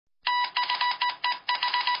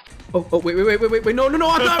Oh, wait, no, I'm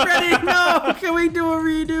not ready. No, can we do a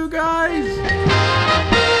redo, guys?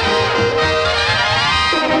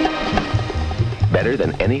 Better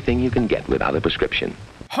than anything you can get without a prescription.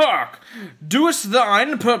 Hark! Doest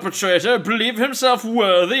thine perpetrator believe himself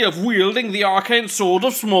worthy of wielding the arcane sword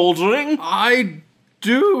of smouldering? I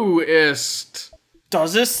doest.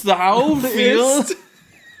 Doesest thou feel?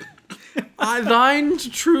 Thine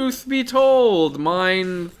truth be told,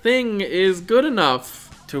 mine thing is good enough.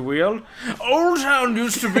 To wield? Old Town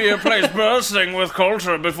used to be a place bursting with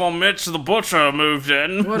culture before Mitch the Butcher moved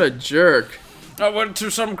in. What a jerk. I went to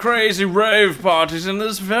some crazy rave parties in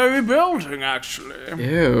this very building, actually.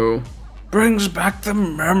 Ew. Brings back the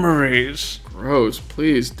memories. Gross,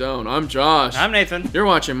 please don't. I'm Josh. I'm Nathan. You're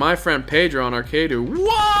watching My Friend Pedro on ARCADUO.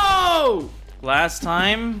 Whoa! Last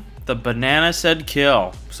time, the banana said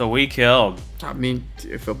kill, so we killed. I mean,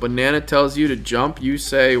 if a banana tells you to jump, you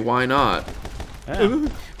say, why not? Yeah.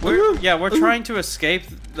 We're trying to escape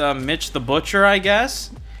Mitch the Butcher, I guess.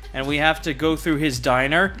 And we have to go through his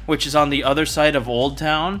diner, which is on the other side of Old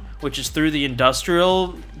Town, which is through the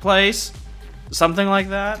industrial place. Something like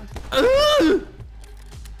that.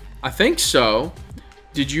 I think so.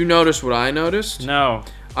 Did you notice what I noticed? No.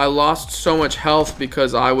 I lost so much health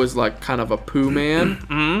because I was like kind of a poo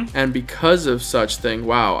man. And because of such thing,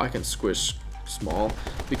 wow, I can squish small.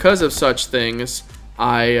 Because of such things,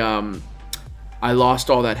 I lost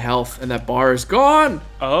all that health, and that bar is gone!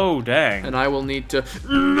 Oh, dang. And I will need to...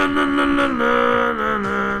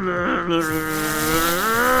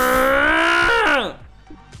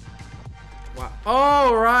 Wow.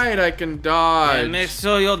 Oh, right, I can dodge. And make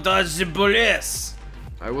sure you dodge the bullets.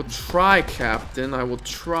 I will try, Captain, I will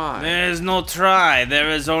try. There is no try, there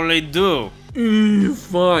is only do.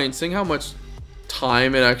 Fine, seeing how much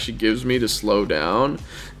time it actually gives me to slow down.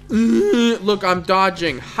 Look, I'm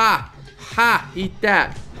dodging. Ha! Ha! Eat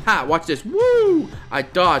that! Ha! Watch this! Woo! I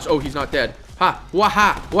dodged. Oh, he's not dead. Ha! Wah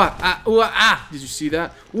ha! Wah ah! Wah ah! Did you see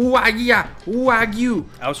that? Wah yeah! Wagyu!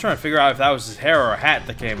 I was trying to figure out if that was his hair or a hat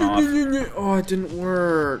that came off. Oh, it didn't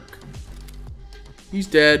work. He's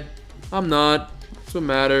dead. I'm not. That's what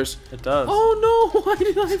matters. It does. Oh no! Why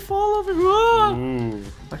did I fall over? Ah! Ooh.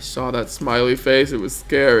 I saw that smiley face. It was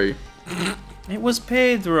scary. It was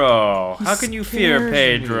Pedro. How can you fear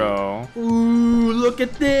scares Pedro? Ooh, look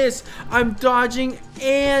at this. I'm dodging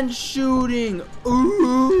and shooting.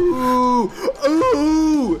 Ooh,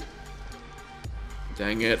 ooh.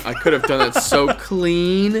 Dang it. I could have done that so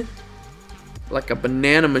clean. Like a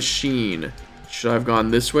banana machine. Should I have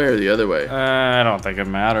gone this way or the other way? I don't think it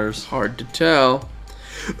matters. Hard to tell.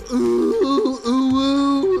 Ooh, ooh,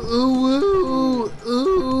 ooh, ooh, ooh,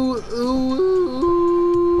 ooh, ooh.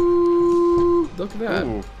 Look at that.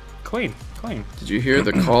 Ooh, clean, clean. Did you hear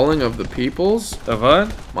the calling of the peoples? The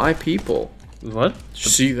what? My people. What? Did you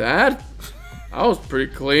see that? That was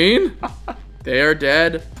pretty clean. They are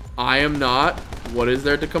dead. I am not. What is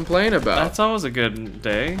there to complain about? That's always a good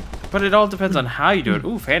day. But it all depends on how you do it.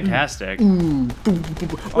 Ooh, fantastic. Oh,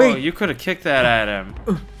 Wait. you could have kicked that at him.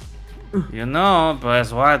 You know, but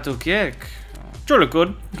it's why to kick. Surely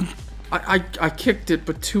good. I kicked it,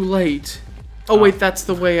 but too late. Oh, wait, that's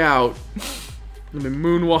the way out. Let me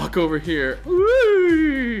moonwalk over here.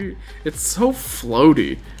 Whee! It's so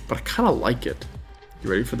floaty, but I kind of like it. You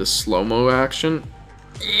ready for the slow-mo action?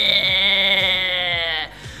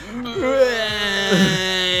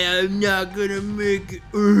 I'm not gonna make it.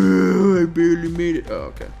 I barely made it.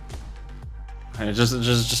 Oh, okay. And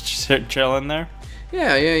just chill in there.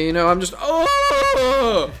 Yeah, you know, I'm just.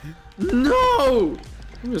 Oh no!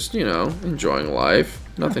 I'm just, you know, enjoying life.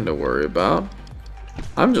 Nothing to worry about.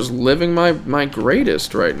 I'm just living my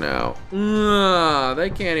greatest right now. They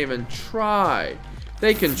can't even try.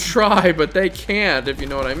 They can try, but they can't, if you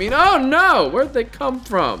know what I mean. Oh no! Where'd they come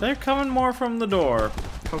from? They're coming more from the door.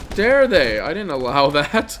 How dare they? I didn't allow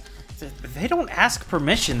that. They don't ask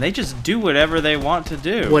permission. They just do whatever they want to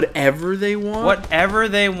do. Whatever they want? Whatever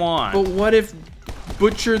they want. But what if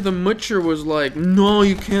Butcher the Mutcher was like, no,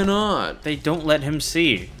 you cannot? They don't let him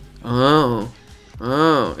see. Oh,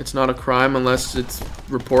 it's not a crime unless it's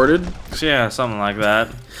reported? Yeah, something like that.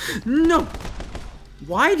 No!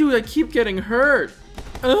 Why do I keep getting hurt?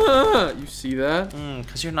 You see that?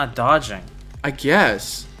 Because you're not dodging. I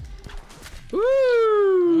guess. Woo!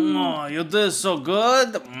 Oh, you did so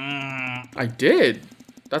good. I did.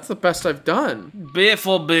 That's the best I've done.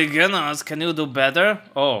 For beginners, can you do better?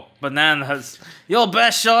 Oh, bananas. Your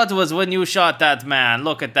best shot was when you shot that man.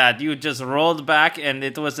 Look at that. You just rolled back and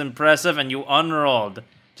it was impressive and you unrolled.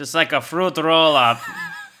 Just like a fruit roll-up.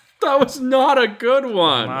 That was not a good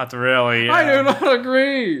one. Not really. Yeah. I do not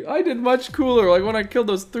agree. I did much cooler, like when I killed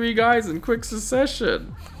those 3 guys in quick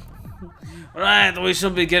succession. Right, we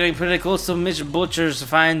should be getting pretty close to Mitch Butcher's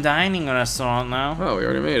fine dining restaurant now. Oh, we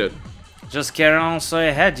already made it. Just carry on straight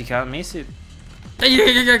ahead, you can't miss it.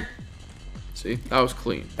 See, that was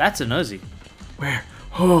clean. That's an Uzi. Where?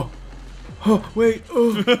 Oh, wait.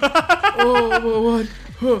 Oh, what?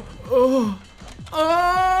 Oh.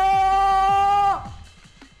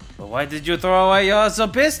 But why did you throw away your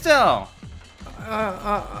pistol?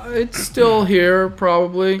 It's still here,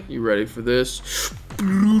 probably. You ready for this? I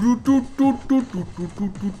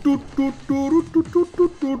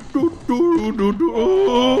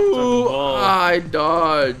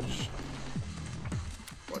dodge.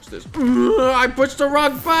 Watch this. I pushed the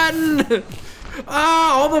wrong button.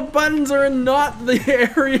 All the buttons are not the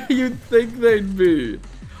area you'd think they'd be.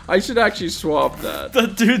 I should actually swap that. The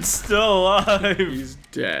dude's still alive. He's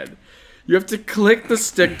dead. You have to click the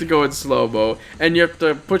stick to go in slow-mo, and you have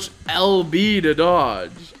to push LB to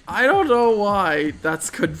dodge. I don't know why that's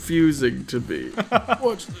confusing to me.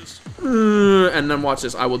 Watch this. And then watch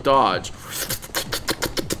this. I will dodge.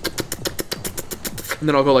 And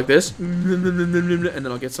then I'll go like this. And then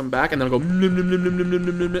I'll get some back, and then I'll go.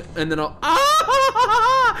 And then I'll.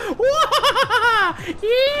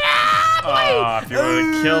 If you would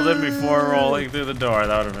have killed him before rolling through the door,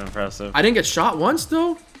 that would have been impressive. I didn't get shot once,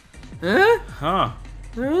 though. Huh? Huh.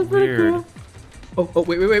 That was pretty Weird. cool. Oh,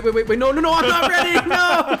 wait, no, I'm not ready,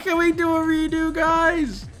 no! Can we do a redo,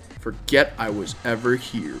 guys? Forget I was ever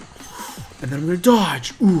here. And then I'm gonna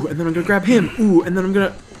dodge, ooh, and then I'm gonna grab him, ooh, and then I'm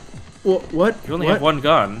gonna... What? You only have one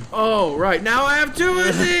gun. Oh, right, now I have two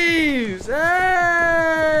of these! Hey!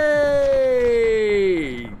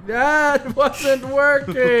 That wasn't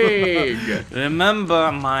working!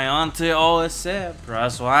 Remember, my auntie always said,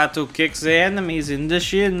 press Y to kick the enemies in the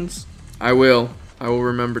shins. I will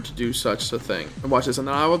remember to do such a thing. And watch this, and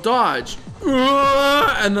then I will dodge.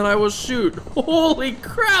 And then I will shoot. Holy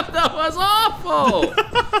crap, that was awful!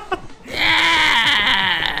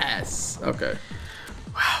 Yes! Okay.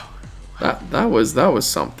 Wow. That was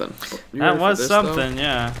something. That was something,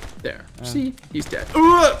 yeah. There. See? He's dead.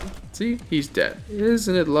 See? He's dead.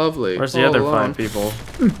 Isn't it lovely? Where's the other 5 people?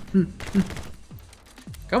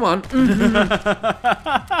 Come on.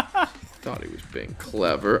 Thought he was being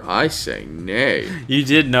clever. I say nay. You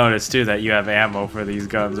did notice too that you have ammo for these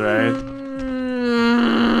guns, right?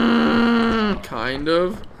 Kind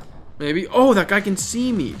of. Maybe. Oh, that guy can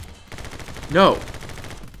see me. No.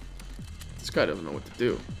 This guy doesn't know what to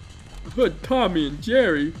do. Tommy and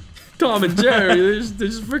Jerry. Tom and Jerry, they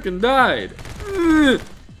just freaking died.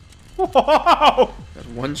 Whoa! That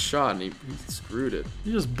one shot and he screwed it.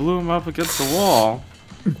 You just blew him up against the wall.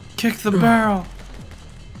 Kick the barrel.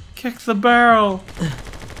 Kick the barrel.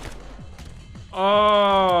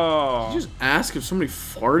 Oh. Did you just ask if somebody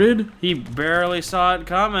farted? He barely saw it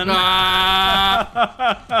coming.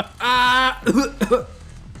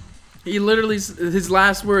 He literally, his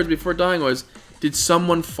last words before dying was, "Did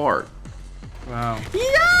someone fart?" Wow.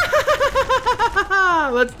 Yeah!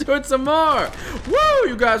 Let's do it some more. Woo!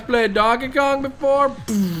 You guys played Donkey Kong before?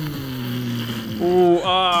 Ooh,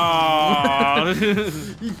 oh.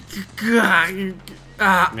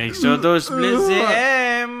 Make sure those splits the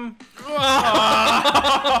aim.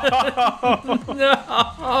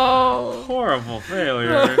 No! Horrible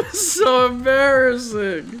failure. So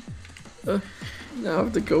embarrassing. Now I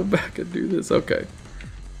have to go back and do this. Okay.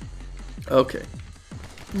 Okay.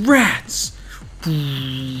 Rats!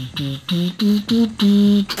 Dang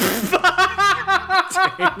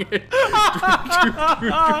it.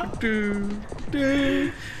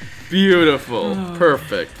 Beautiful.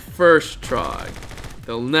 Perfect. First try.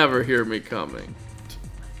 They'll never hear me coming.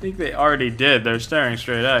 I think they already did. They're staring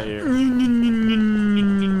straight at you.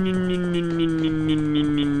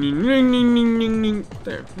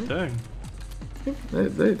 There. Dang.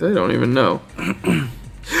 They don't even know.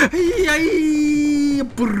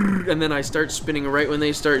 And then I start spinning right when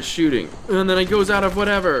they start shooting. And then it goes out of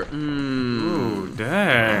whatever. Ooh,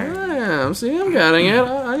 dang. Damn, see, I'm getting it.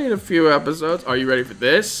 I need a few episodes. Are you ready for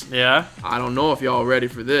this? Yeah? I don't know if y'all ready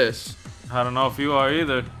for this. I don't know if you are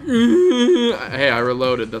either. Hey, I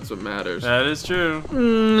reloaded. That's what matters. That is true.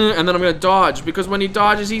 And then I'm going to dodge, because when he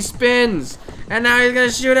dodges, he spins. And now he's going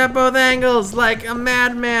to shoot at both angles like a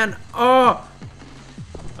madman. Oh!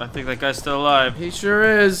 I think that guy's still alive. He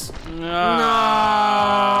sure is. No!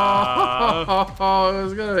 It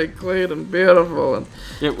was gonna be clean and beautiful, and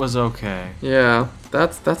It was okay. yeah,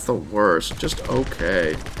 that's the worst. Just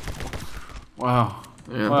okay. Wow.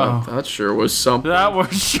 Yeah, Wow. that sure was something. That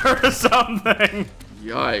was sure something.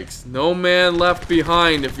 Yikes! No man left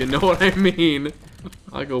behind, if you know what I mean.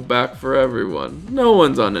 I go back for everyone. No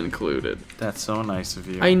one's unincluded. That's so nice of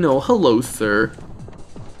you. I know. Hello, sir.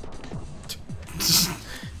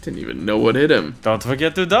 Didn't even know what hit him. Don't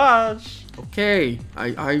forget to dodge. Okay,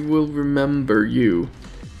 I will remember you.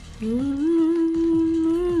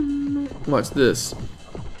 What's this?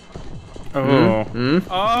 Oh.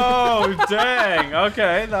 Oh, dang.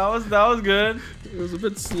 Okay, that was good. It was a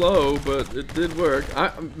bit slow, but it did work.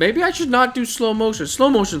 Maybe I should not do slow motion. Slow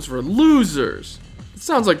motion's for losers. It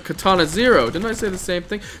sounds like Katana Zero. Didn't I say the same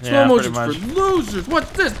thing? Slow motion's for losers.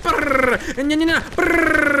 What's this?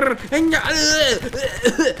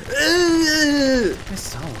 It's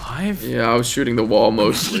still alive? Yeah, I was shooting the wall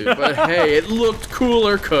mostly. But hey, it looked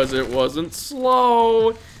cooler because it wasn't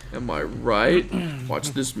slow. Am I right? Watch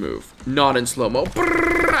this move. Not in slow-mo.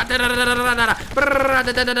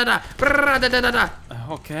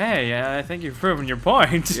 Okay, yeah, I think you've proven your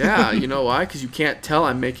point. Yeah, you know why? Because you can't tell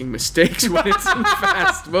I'm making mistakes when it's in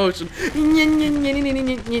fast motion.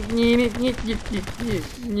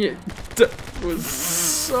 That was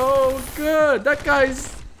so good. That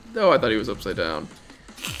guy's... Oh, I thought he was upside down.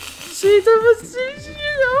 See, that was...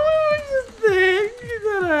 thing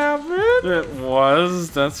that happened. It was,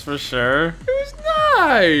 that's for sure. It was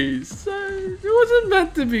nice. It wasn't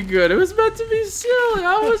meant to be good. It was meant to be silly.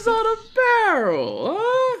 I was on a barrel,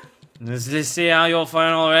 huh? Let's see how your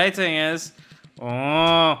final rating is.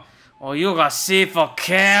 Oh, you got C for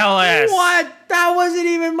careless. What? That wasn't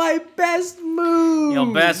even my best move.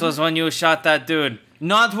 Your best was when you shot that dude.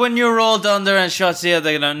 Not when you rolled under and shot the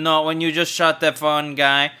other guy. Not when you just shot that fun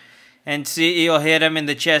guy. And see, you hit him in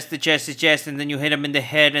the chest, and then you hit him in the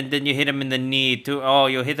head, and then you hit him in the knee, too. Oh,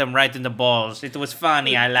 you hit him right in the balls. It was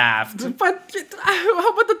funny, I laughed. But how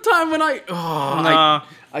about the time when I... Oh, No.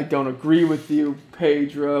 I don't agree with you,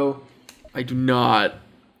 Pedro. I do not.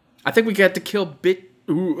 I think we get to kill Mitch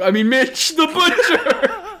the Butcher.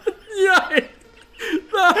 Yikes.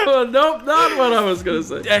 That one, nope, not what I was gonna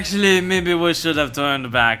say. Actually, maybe we should have turned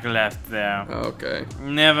back left there. Okay.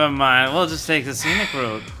 Never mind, we'll just take the scenic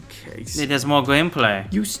route. Okay. It has more gameplay.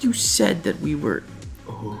 You said that we were...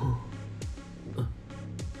 Oh.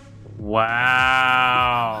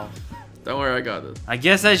 Wow. Don't worry, I got this. I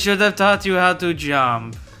guess I should have taught you how to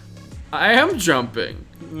jump. I am jumping.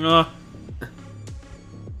 You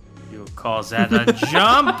call that a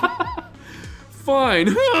jump?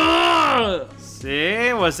 Fine.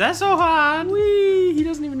 See, was that so hard? Wee! He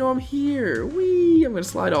doesn't even know I'm here. Wee! I'm gonna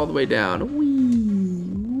slide all the way down.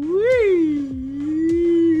 Wee! Wee!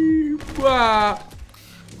 Wah!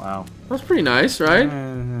 Wow. That was pretty nice, right?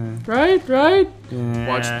 Right? Yeah.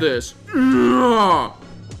 Watch this.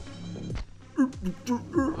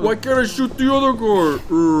 Why can't I shoot the other guy?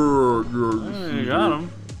 You got him.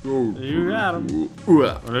 You got him.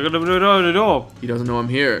 He doesn't know I'm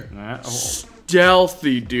here. Oh.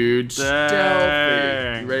 Stealthy, dude. Stealthy.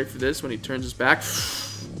 Dang. You ready for this when he turns his back?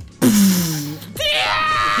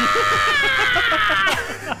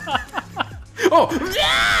 Oh!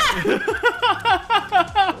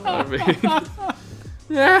 I mean,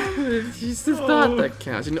 yeah, it's the thought that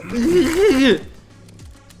counts. You know,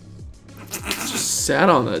 just sat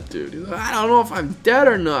on that dude. He's like, I don't know if I'm dead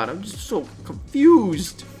or not. I'm just so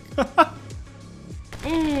confused.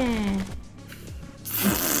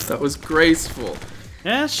 That was graceful.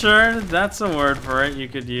 Yeah, sure. That's a word for it you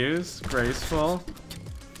could use. Graceful.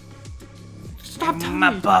 Stop telling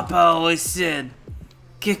My me. papa always said,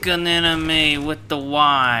 kick an enemy with the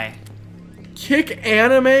Y. Kick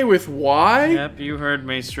anime with Y? Yep, you heard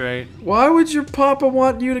me straight. Why would your papa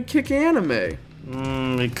want you to kick anime?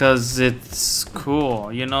 Because it's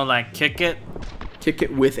cool. You know, like kick it? Kick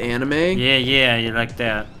it with anime? Yeah, you like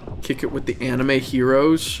that. Kick it with the anime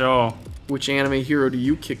heroes? Sure. Which anime hero do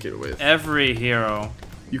you kick it with? Every hero.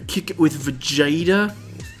 You kick it with Vegeta?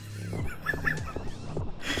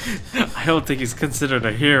 I don't think he's considered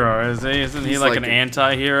a hero, is he? Isn't he He's like like an a-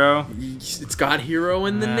 anti-hero? It's got hero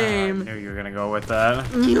in the I name. knew you were gonna go with that.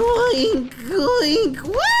 Yoink, yoink,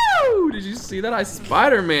 woo! Did you see that? I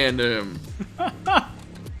Spider-Man'd him.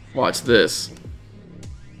 Watch this.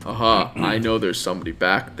 Aha, I know there's somebody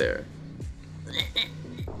back there.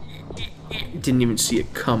 Didn't even see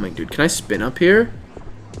it coming, dude. Can I spin up here?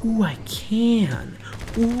 Ooh, I can.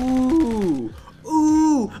 Ooh.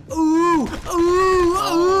 Ooh, ooh, ooh,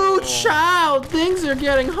 ooh, child. Things are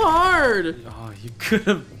getting hard. Oh, you could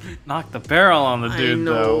have knocked the barrel on the dude, I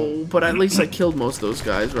know, but at least I killed most of those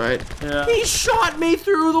guys, right? Yeah. He shot me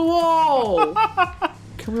through the wall.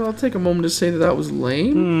 Can we all take a moment to say that that was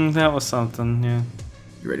lame? That was something, yeah.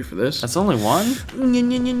 You ready for this? That's only one?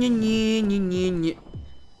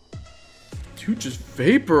 Dude just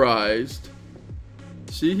vaporized.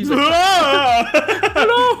 See, he's like,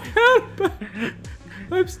 hello, help!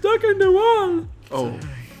 I'm stuck in the wall. Oh.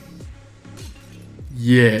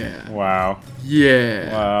 Yeah. Wow.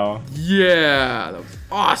 Yeah. Wow. Yeah. That was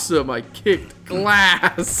awesome. I kicked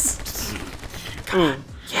glass. Ooh.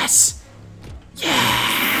 Yes.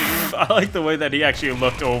 I like the way that he actually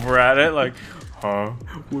looked over at it, like, huh?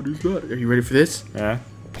 What is that? Are you ready for this? Yeah.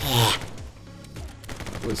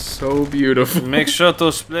 It was so beautiful. Make sure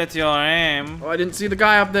to split your aim. Oh, I didn't see the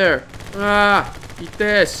guy up there. Ah, eat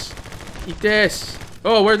this. Eat this.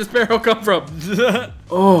 Oh, where'd this barrel come from?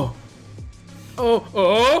 Oh. Oh,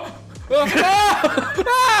 oh.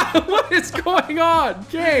 Ah! What is going on?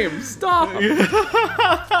 Game, stop.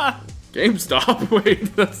 Game, stop.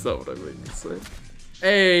 Wait, that's not what I meant to say.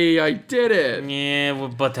 Hey, I did it. Yeah,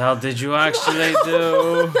 but how did you actually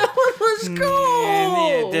do? That one was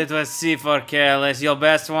cool. That was C for careless. Your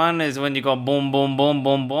best one is when you go boom, boom, boom,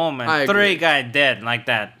 boom, boom, I and agree. 3 guys dead like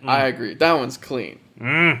that. I agree. That one's clean.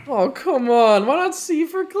 Mm. Oh, come on. Why not C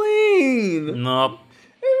for clean? Nope.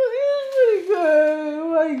 It was pretty good.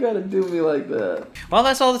 Why you gotta do me like that? Well,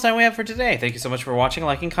 that's all the time we have for today. Thank you so much for watching,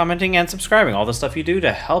 liking, commenting, and subscribing. All the stuff you do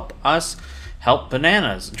to help us help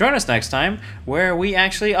bananas. Join us next time where we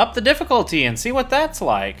actually up the difficulty and see what that's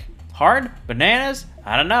like. Hard? Bananas?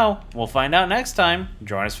 I don't know. We'll find out next time.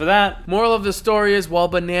 Join us for that. Moral of the story is while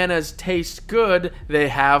bananas taste good, they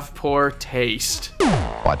have poor taste.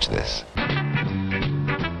 Watch this.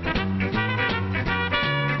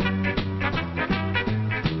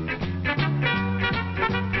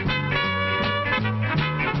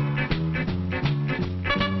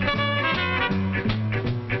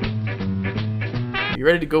 You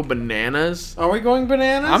ready to go bananas? Are we going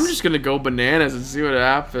bananas? I'm just gonna go bananas and see what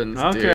happens, Okay. dude.